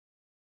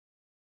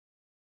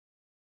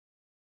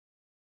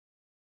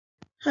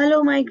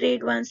Hello, my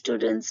grade 1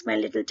 students, my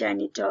little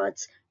tiny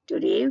tots.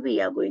 Today we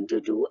are going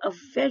to do a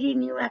very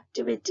new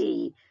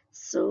activity.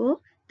 So,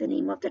 the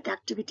name of that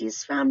activity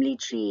is Family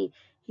Tree.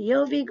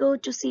 Here we go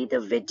to see the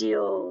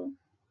video.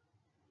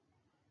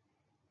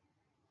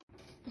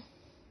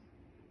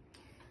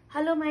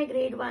 Hello, my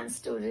grade 1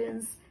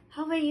 students.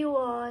 How are you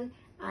all?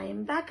 I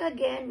am back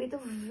again with a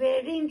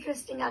very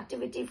interesting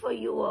activity for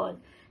you all.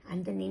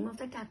 And the name of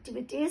that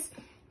activity is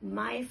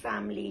My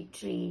Family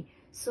Tree.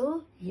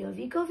 So here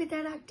we go with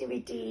that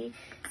activity.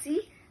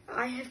 See,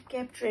 I have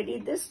kept ready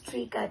this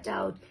tree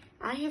cutout.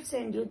 I have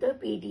sent you the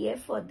PDF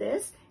for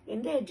this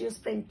in the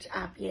EduSprint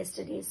app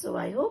yesterday. So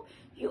I hope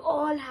you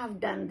all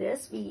have done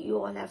this. You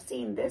all have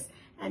seen this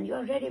and you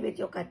are ready with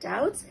your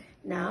cutouts.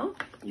 Now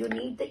you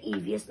need the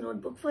EVS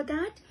notebook for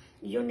that.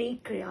 You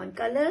need crayon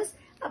colors,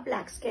 a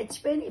black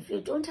sketch pen. If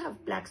you don't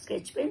have black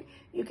sketch pen,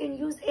 you can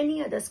use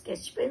any other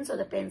sketch pens or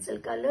the pencil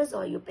colors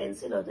or your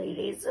pencil or the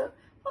eraser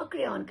or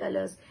crayon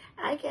colors.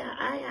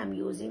 I am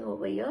using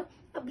over here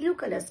a blue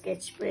color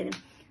sketch pen,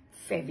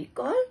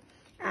 Fevicol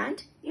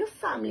and your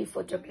family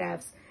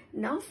photographs.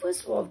 Now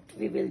first what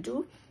we will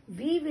do,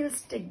 we will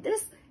stick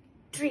this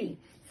tree.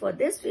 For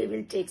this we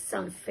will take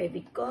some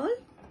Fevicol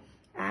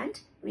and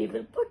we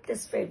will put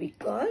this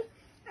Fevicol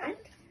and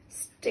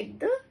stick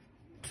the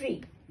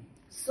tree.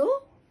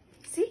 So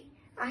see,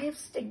 I have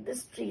stick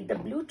this tree. The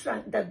blue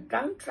trunk, the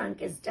brown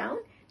trunk is down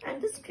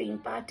and the green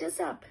part is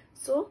up.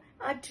 So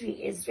our tree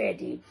is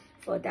ready.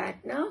 For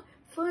that now,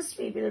 first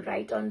we will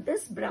write on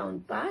this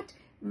brown part,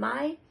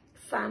 My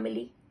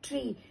Family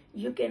Tree.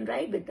 You can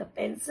write with the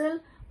pencil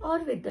or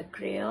with the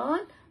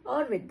crayon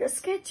or with the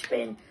sketch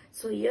pen.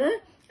 So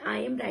here I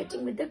am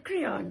writing with the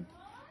crayon.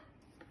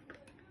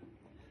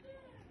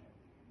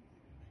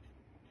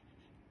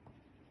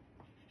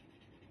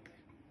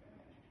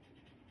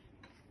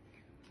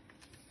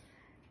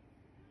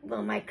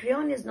 Well, my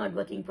crayon is not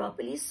working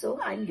properly, so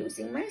I'm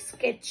using my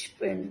sketch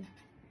pen.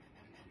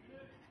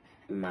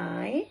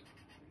 My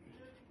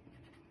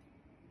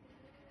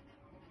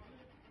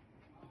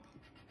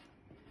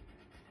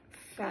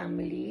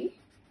Family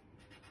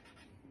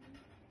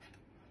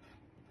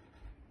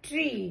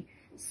Tree.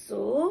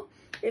 So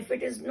if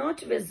it is not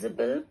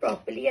visible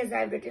properly, as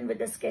I've written with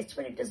the sketch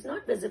pen, it is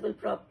not visible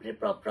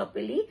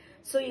properly.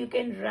 So you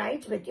can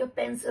write with your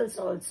pencils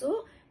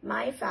also,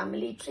 My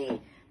Family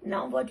Tree.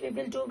 Now what we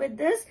will do with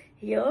this,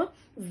 here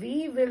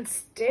we will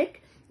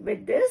stick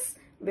with this,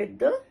 with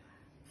the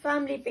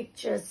family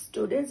pictures.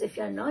 Students, if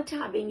you are not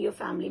having your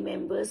family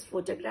members'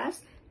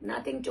 photographs,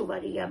 nothing to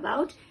worry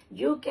about.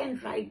 You can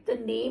write the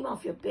name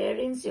of your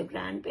parents, your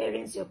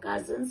grandparents, your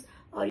cousins,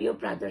 or your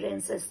brother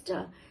and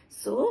sister.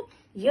 So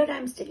here I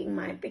am sticking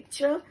my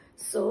picture.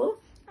 So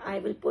I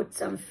will put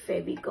some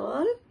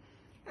Fevicol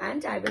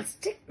and I will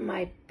stick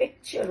my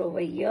picture over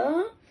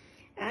here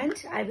and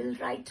I will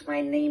write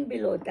my name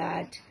below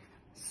that.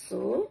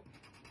 So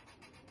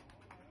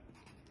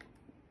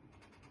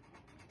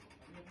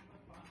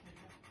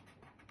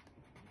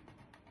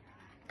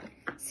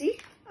see,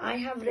 I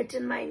have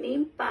written my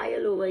name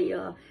Payal over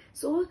here.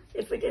 So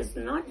if it is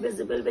not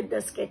visible with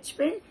the sketch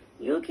pen,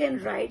 you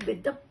can write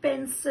with the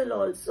pencil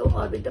also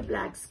or with the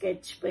black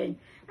sketch pen.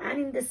 And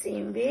in the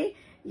same way,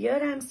 here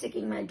I am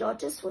sticking my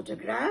daughter's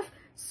photograph.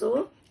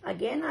 So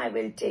again, I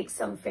will take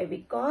some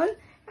Fevicol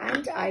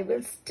and I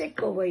will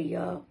stick over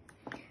here.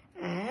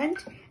 And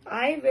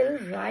I will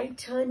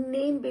write her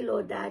name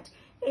below that.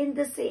 In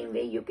the same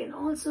way, you can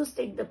also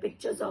stick the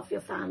pictures of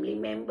your family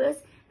members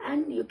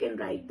and you can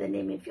write the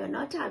name if you're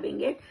not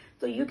having it.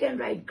 So you can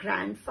write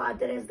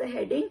grandfather as the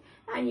heading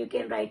and you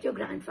can write your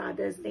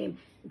grandfather's name,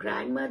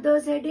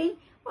 grandmother's heading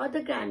or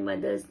the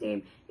grandmother's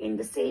name. In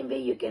the same way,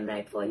 you can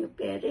write for your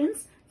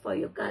parents, for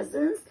your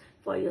cousins,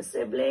 for your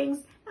siblings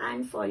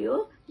and for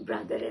your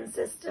brother and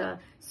sister.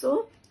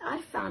 So our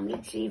family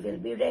tree will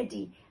be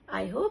ready.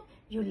 I hope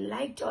you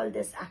liked all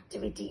this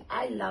activity.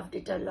 I loved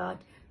it a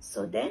lot.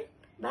 So then,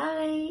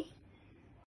 bye.